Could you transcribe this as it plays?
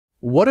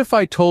What if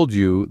I told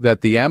you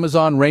that the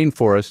Amazon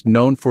rainforest,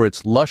 known for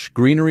its lush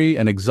greenery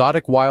and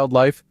exotic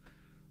wildlife,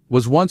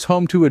 was once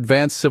home to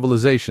advanced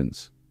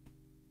civilizations?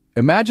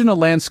 Imagine a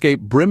landscape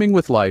brimming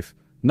with life,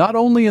 not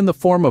only in the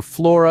form of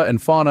flora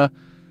and fauna,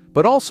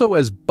 but also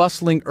as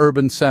bustling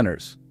urban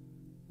centers.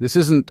 This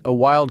isn't a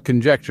wild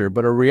conjecture,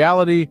 but a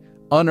reality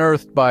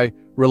unearthed by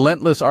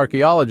relentless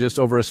archaeologists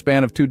over a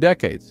span of 2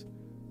 decades.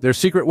 Their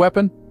secret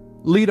weapon?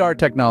 LIDAR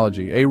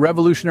technology, a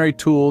revolutionary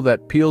tool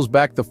that peels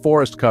back the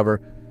forest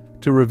cover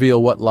to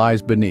reveal what lies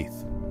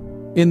beneath.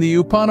 In the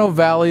Upano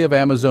Valley of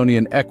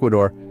Amazonian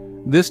Ecuador,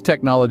 this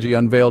technology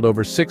unveiled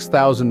over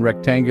 6,000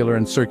 rectangular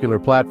and circular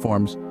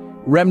platforms,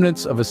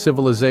 remnants of a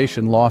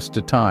civilization lost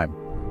to time.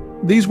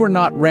 These were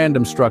not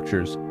random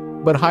structures,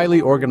 but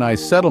highly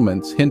organized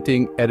settlements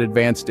hinting at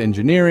advanced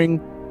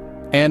engineering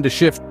and a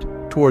shift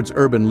towards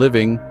urban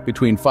living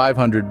between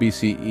 500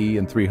 BCE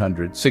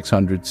and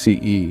 600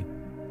 CE.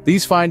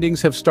 These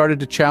findings have started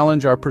to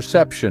challenge our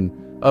perception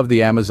of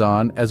the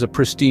Amazon as a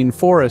pristine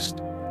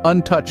forest,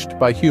 untouched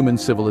by human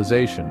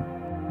civilization.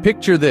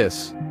 Picture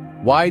this: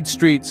 wide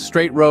streets,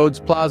 straight roads,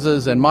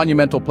 plazas, and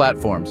monumental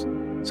platforms.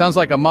 Sounds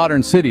like a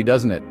modern city,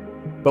 doesn't it?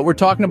 But we're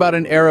talking about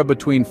an era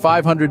between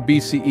 500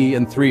 BCE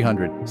and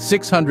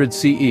 600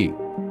 CE.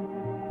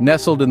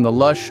 Nestled in the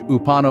lush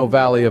Upano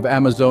Valley of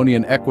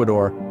Amazonian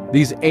Ecuador,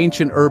 these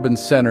ancient urban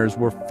centers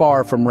were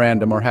far from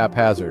random or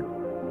haphazard.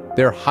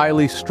 Their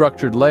highly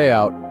structured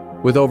layout,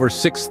 with over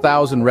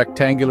 6,000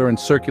 rectangular and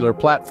circular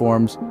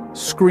platforms,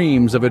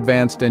 screams of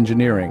advanced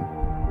engineering.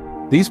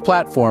 These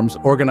platforms,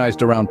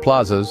 organized around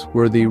plazas,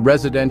 were the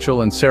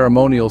residential and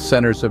ceremonial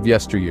centers of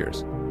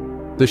yesteryears.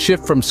 The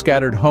shift from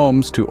scattered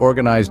homes to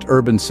organized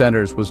urban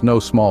centers was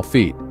no small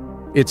feat.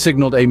 It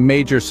signaled a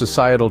major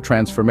societal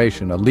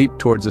transformation, a leap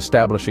towards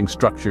establishing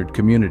structured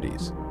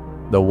communities.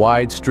 The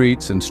wide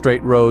streets and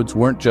straight roads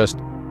weren't just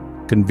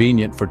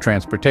convenient for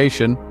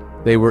transportation,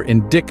 they were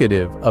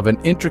indicative of an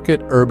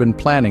intricate urban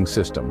planning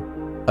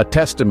system, a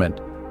testament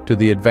to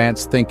the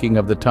advanced thinking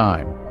of the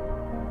time.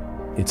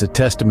 It's a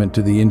testament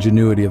to the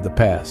ingenuity of the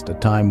past, a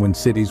time when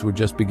cities were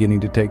just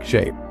beginning to take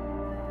shape.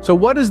 So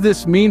what does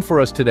this mean for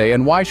us today,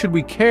 and why should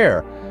we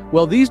care?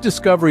 Well, these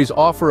discoveries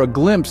offer a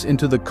glimpse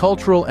into the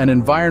cultural and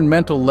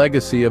environmental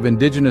legacy of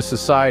indigenous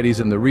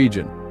societies in the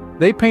region.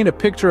 They paint a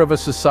picture of a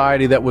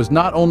society that was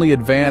not only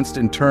advanced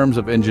in terms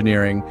of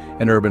engineering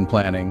and urban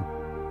planning,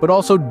 but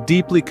also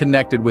deeply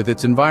connected with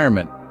its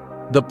environment.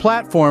 The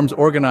platforms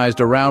organized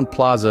around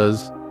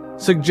plazas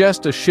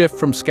suggest a shift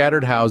from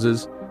scattered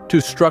houses to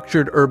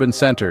structured urban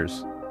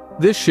centers.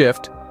 This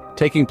shift,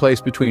 taking place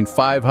between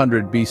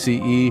 500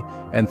 BCE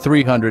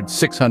and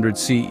 600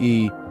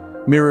 CE,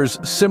 mirrors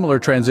similar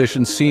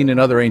transitions seen in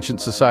other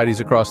ancient societies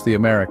across the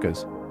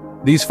Americas.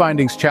 These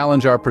findings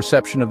challenge our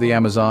perception of the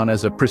Amazon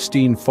as a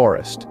pristine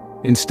forest,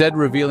 instead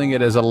revealing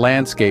it as a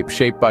landscape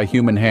shaped by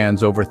human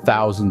hands over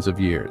thousands of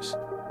years.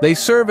 They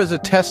serve as a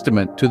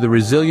testament to the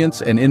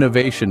resilience and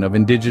innovation of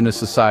indigenous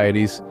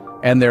societies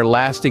and their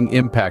lasting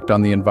impact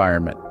on the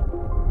environment.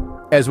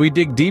 As we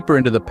dig deeper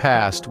into the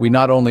past, we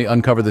not only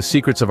uncover the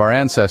secrets of our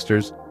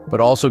ancestors, but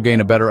also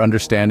gain a better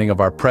understanding of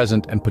our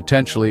present and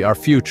potentially our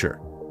future.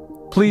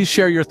 Please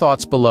share your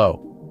thoughts below.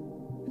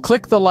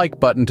 Click the like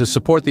button to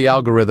support the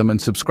algorithm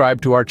and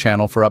subscribe to our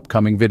channel for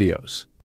upcoming videos.